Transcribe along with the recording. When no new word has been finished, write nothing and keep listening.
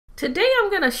Today I'm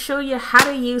going to show you how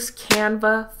to use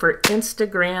Canva for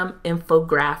Instagram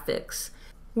infographics.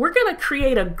 We're going to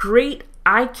create a great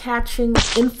eye-catching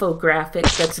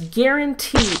infographic that's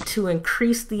guaranteed to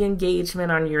increase the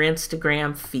engagement on your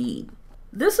Instagram feed.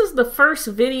 This is the first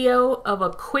video of a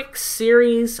quick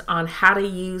series on how to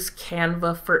use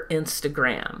Canva for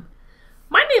Instagram.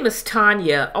 My name is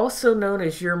Tanya, also known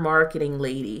as Your Marketing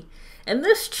Lady. And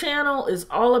this channel is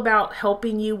all about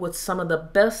helping you with some of the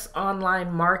best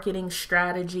online marketing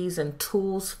strategies and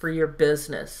tools for your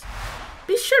business.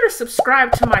 Be sure to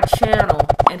subscribe to my channel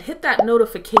and hit that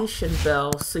notification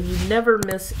bell so you never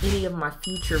miss any of my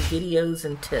future videos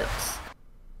and tips.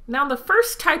 Now, the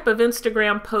first type of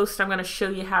Instagram post I'm going to show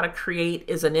you how to create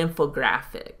is an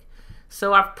infographic.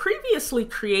 So I've previously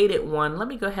created one. Let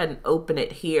me go ahead and open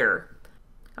it here.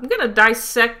 I'm going to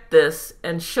dissect this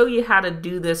and show you how to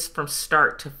do this from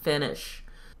start to finish.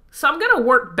 So I'm going to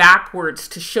work backwards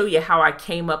to show you how I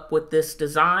came up with this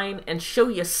design and show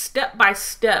you step by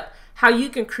step how you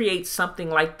can create something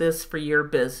like this for your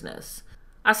business.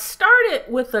 I started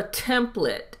with a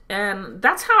template, and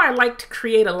that's how I like to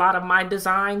create a lot of my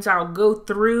designs. I'll go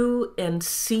through and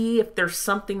see if there's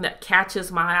something that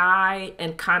catches my eye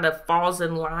and kind of falls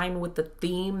in line with the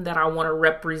theme that I want to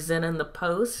represent in the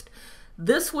post.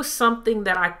 This was something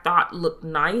that I thought looked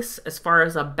nice as far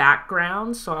as a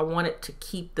background, so I wanted to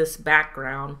keep this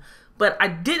background, but I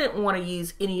didn't want to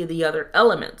use any of the other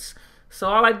elements. So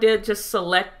all I did, just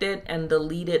selected and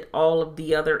deleted all of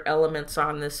the other elements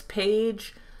on this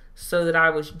page so that I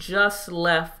was just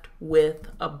left with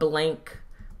a blank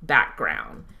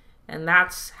background. And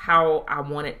that's how I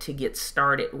wanted to get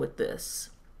started with this.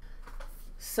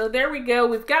 So there we go.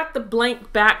 We've got the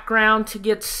blank background to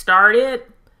get started.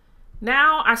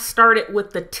 Now I started with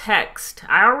the text.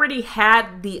 I already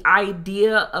had the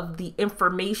idea of the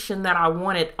information that I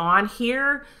wanted on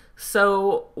here.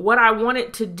 So what I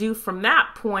wanted to do from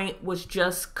that point was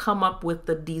just come up with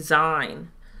the design.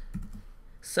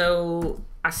 So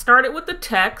I started with the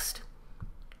text,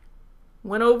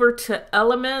 went over to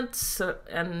elements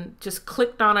and just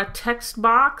clicked on a text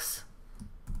box,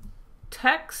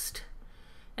 text.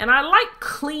 And I like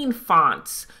clean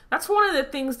fonts. That's one of the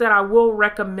things that I will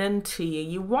recommend to you.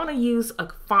 You want to use a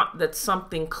font that's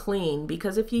something clean,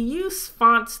 because if you use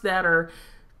fonts that are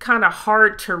kind of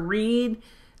hard to read,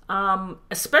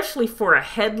 especially for a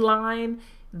headline,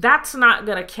 that's not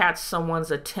going to catch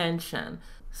someone's attention.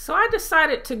 So I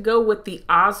decided to go with the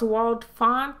Oswald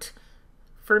font.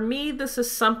 For me, this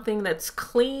is something that's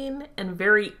clean and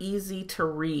very easy to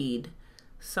read.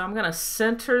 So I'm going to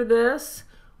center this.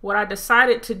 What I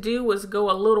decided to do was go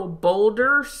a little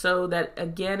bolder so that,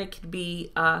 again, it could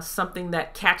be something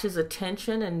that catches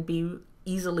attention and be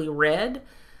easily read.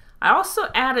 I also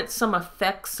added some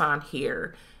effects on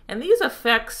here, and these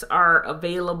effects are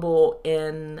available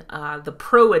in the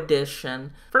Pro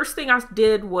Edition. First thing I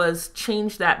did was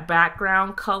change that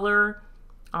background color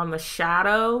on the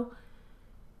shadow.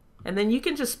 And then you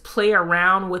can just play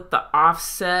around with the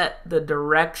offset, the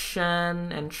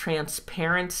direction, and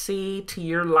transparency to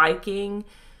your liking.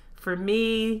 For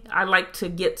me, I like to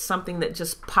get something that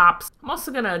just pops. I'm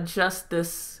also going to adjust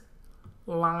this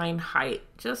line height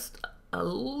just a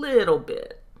little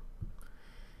bit.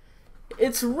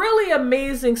 It's really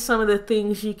amazing some of the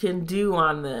things you can do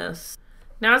on this.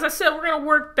 Now, as I said, we're going to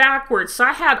work backwards. So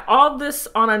I had all this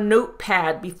on a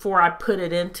notepad before I put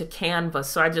it into Canva.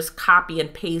 So I just copy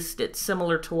and paste it,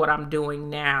 similar to what I'm doing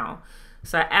now.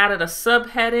 So I added a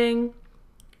subheading,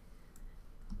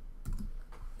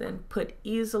 then put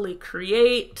easily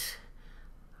create.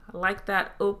 I like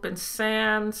that open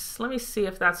sans. Let me see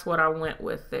if that's what I went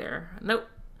with there. Nope.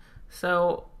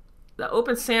 So the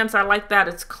open sans, I like that.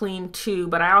 It's clean too,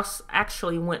 but I also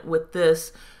actually went with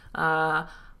this.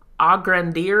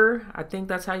 Agrandir, I think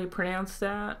that's how you pronounce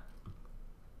that.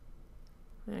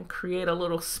 And create a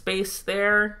little space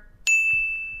there.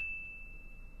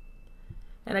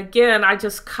 And again, I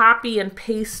just copy and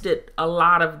pasted a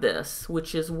lot of this,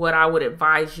 which is what I would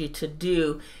advise you to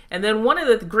do. And then one of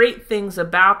the great things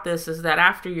about this is that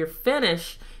after you're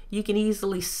finished, you can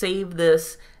easily save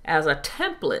this as a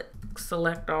template.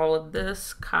 Select all of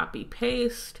this, copy,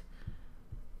 paste.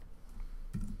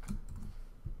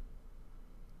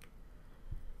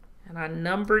 And I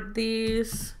numbered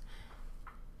these.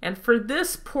 And for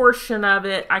this portion of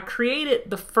it, I created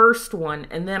the first one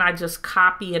and then I just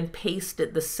copy and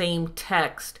pasted the same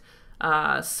text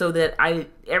so that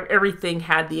everything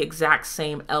had the exact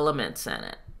same elements in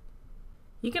it.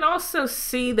 You can also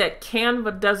see that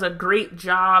Canva does a great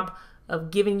job of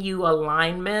giving you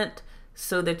alignment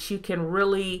so that you can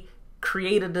really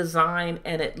create a design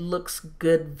and it looks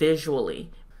good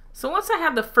visually. So once I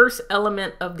had the first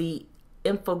element of the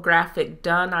infographic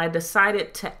done, I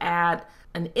decided to add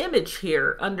an image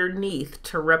here underneath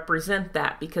to represent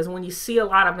that, because when you see a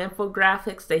lot of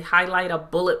infographics, they highlight a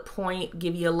bullet point,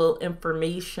 give you a little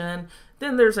information,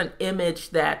 then there's an image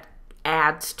that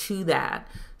adds to that.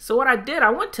 So what I did, I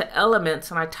went to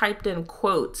elements and I typed in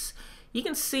quotes. You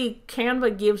can see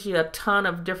Canva gives you a ton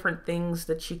of different things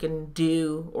that you can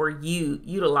do or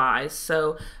utilize.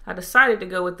 So I decided to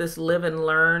go with this live and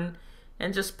learn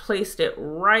and just placed it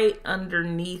right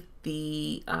underneath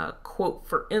the quote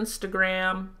for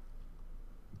Instagram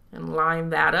and line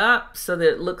that up so that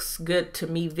it looks good to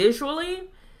me visually.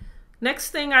 Next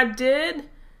thing I did,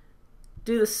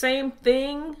 do the same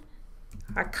thing.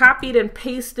 I copied and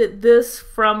pasted this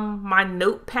from my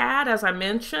notepad, as I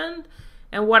mentioned.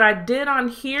 And what I did on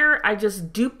here, I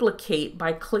just duplicate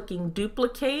by clicking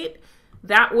duplicate.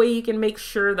 That way you can make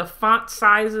sure the font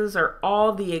sizes are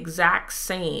all the exact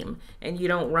same and you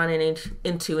don't run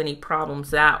into any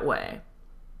problems that way.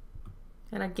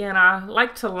 And again, I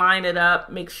like to line it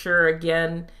up, make sure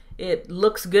again it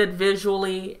looks good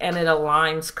visually and it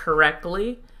aligns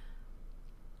correctly.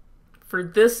 For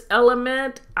this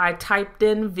element, I typed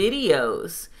in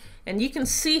videos, and you can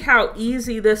see how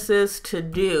easy this is to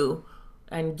do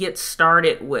and get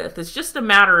started with. It's just a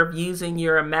matter of using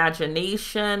your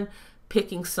imagination,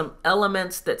 picking some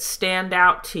elements that stand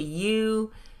out to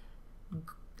you,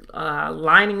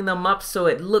 lining them up so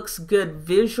it looks good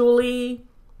visually,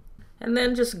 and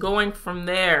then just going from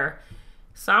there.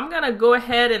 So I'm gonna go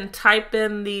ahead and type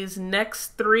in these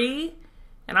next three,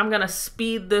 and I'm gonna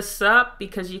speed this up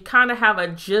because you kind of have a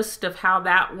gist of how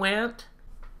that went.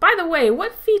 By the way,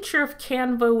 what feature of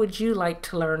Canva would you like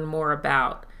to learn more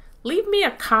about? Leave me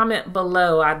a comment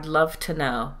below, I'd love to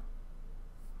know.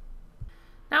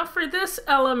 Now for this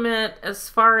element, as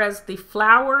far as the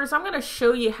flowers, I'm going to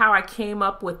show you how I came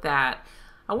up with that.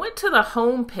 I went to the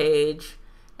home page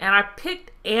and I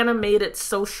picked animated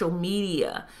social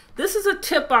media. This is a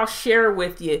tip I'll share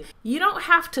with you. You don't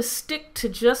have to stick to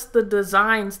just the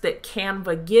designs that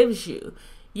Canva gives you.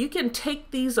 You can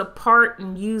take these apart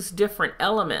and use different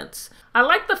elements. I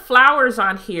like the flowers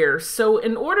on here, so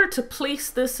in order to place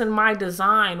this in my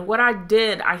design, what I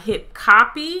did, I hit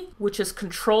copy, which is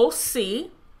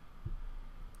Control-C,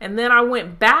 and then I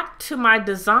went back to my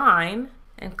design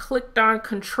and clicked on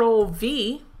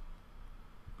Control-V,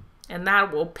 and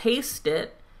that will paste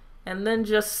it, and then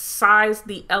just size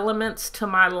the elements to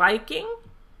my liking.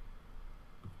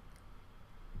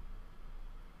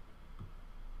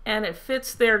 And it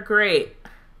fits there great.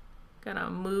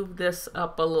 Gonna move this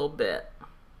up a little bit.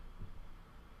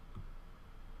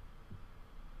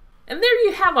 And there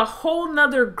you have a whole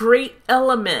nother great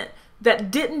element that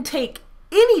didn't take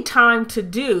any time to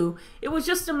do. It was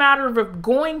just a matter of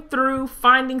going through,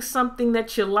 finding something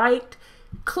that you liked,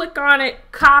 click on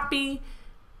it, copy,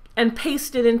 and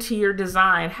paste it into your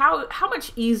design. How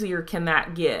much easier can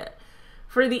that get?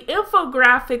 For the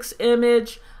infographics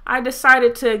image, I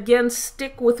decided to again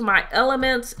stick with my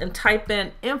elements and type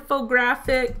in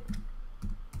infographic.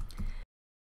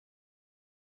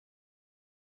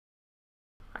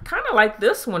 I kind of like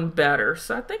this one better,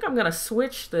 so I think I'm going to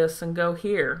switch this and go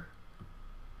here.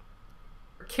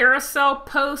 Carousel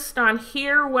post on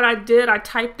here, what I did, I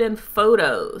typed in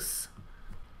photos.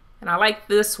 And I like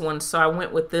this one, so I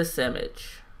went with this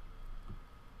image.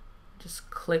 Just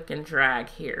click and drag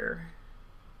here.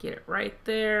 Get it right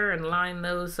there and line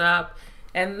those up.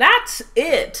 And that's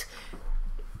it.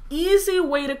 Easy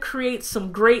way to create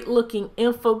some great looking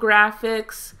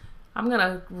infographics. I'm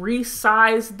gonna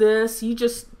resize this. You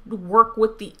just work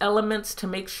with the elements to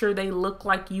make sure they look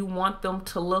like you want them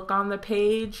to look on the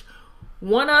page.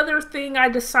 One other thing I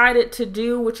decided to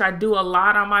do, which I do a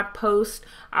lot on my post,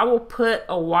 I will put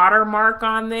a watermark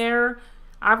on there.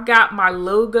 I've got my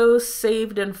logos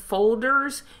saved in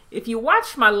folders. If you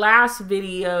watch my last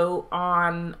video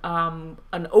on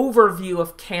an overview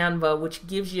of Canva, which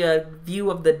gives you a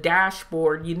view of the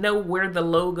dashboard, you know where the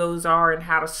logos are and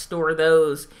how to store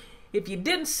those. If you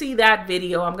didn't see that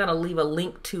video, I'm going to leave a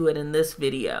link to it in this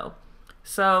video.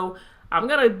 So I'm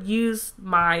going to use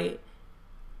my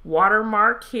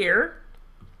watermark here.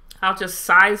 I'll just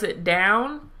size it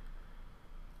down,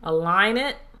 align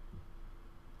it.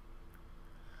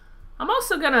 I'm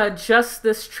also going to adjust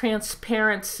this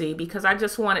transparency because I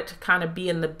just want it to kind of be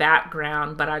in the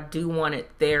background, but I do want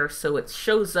it there so it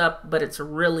shows up, but it's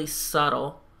really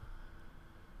subtle.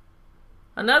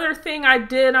 Another thing I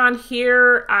did on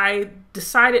here, I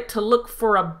decided to look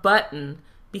for a button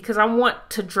because I want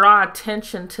to draw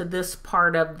attention to this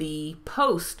part of the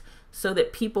post so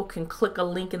that people can click a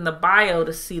link in the bio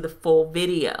to see the full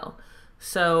video.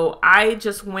 So I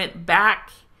just went back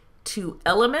to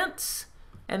Elements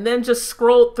and then just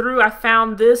scrolled through. I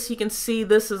found this. You can see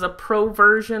this is a pro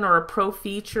version or a pro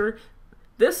feature.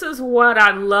 This is what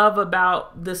I love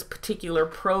about this particular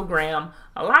program.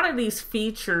 A lot of these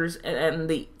features and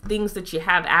the things that you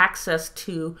have access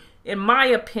to, in my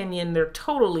opinion, they're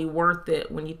totally worth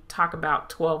it when you talk about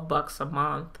 12 bucks a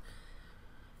month.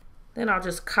 Then I'll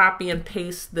just copy and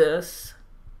paste this.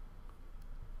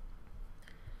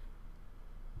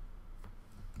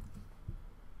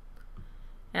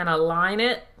 And align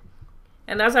it.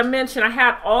 And as I mentioned, I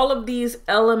had all of these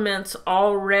elements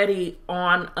already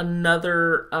on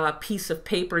another piece of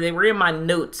paper. They were in my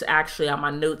notes, actually, on my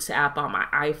notes app on my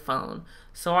iPhone.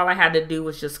 So all I had to do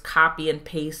was just copy and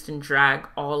paste and drag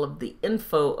all of the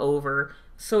info over,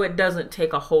 so it doesn't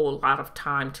take a whole lot of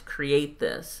time to create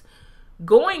this.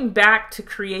 Going back to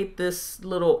create this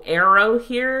little arrow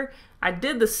here, I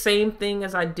did the same thing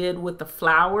as I did with the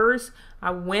flowers.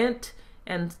 I went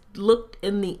and looked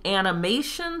in the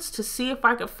animations to see if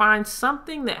I could find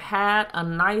something that had a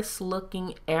nice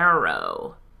looking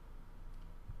arrow.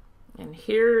 And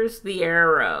here's the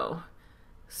arrow.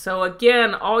 So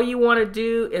again, all you want to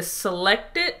do is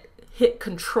select it, hit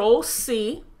Control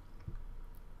C,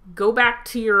 go back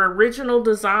to your original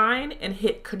design and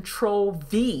hit Control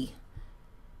V.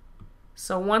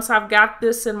 So once I've got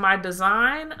this in my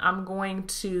design, I'm going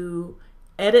to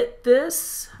edit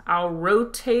this. I'll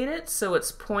rotate it so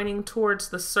it's pointing towards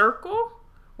the circle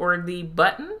or the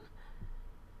button.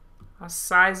 I'll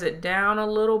size it down a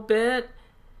little bit.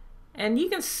 And you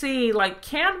can see, like,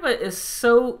 Canva is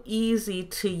so easy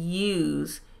to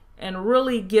use and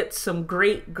really get some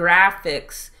great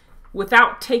graphics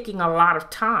without taking a lot of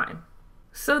time.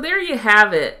 So there you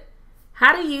have it.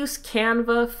 How to use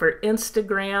Canva for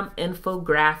Instagram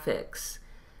infographics.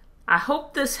 I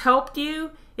hope this helped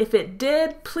you. If it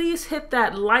did, please hit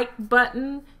that like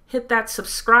button, hit that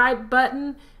subscribe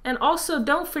button, and also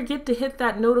don't forget to hit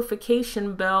that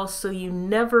notification bell so you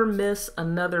never miss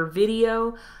another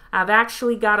video. I've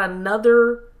actually got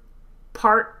another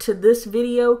part to this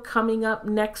video coming up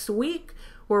next week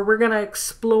where we're going to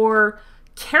explore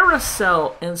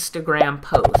carousel Instagram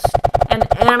posts and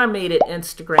animated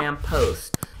Instagram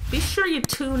posts. Be sure you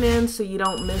tune in so you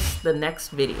don't miss the next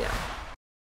video.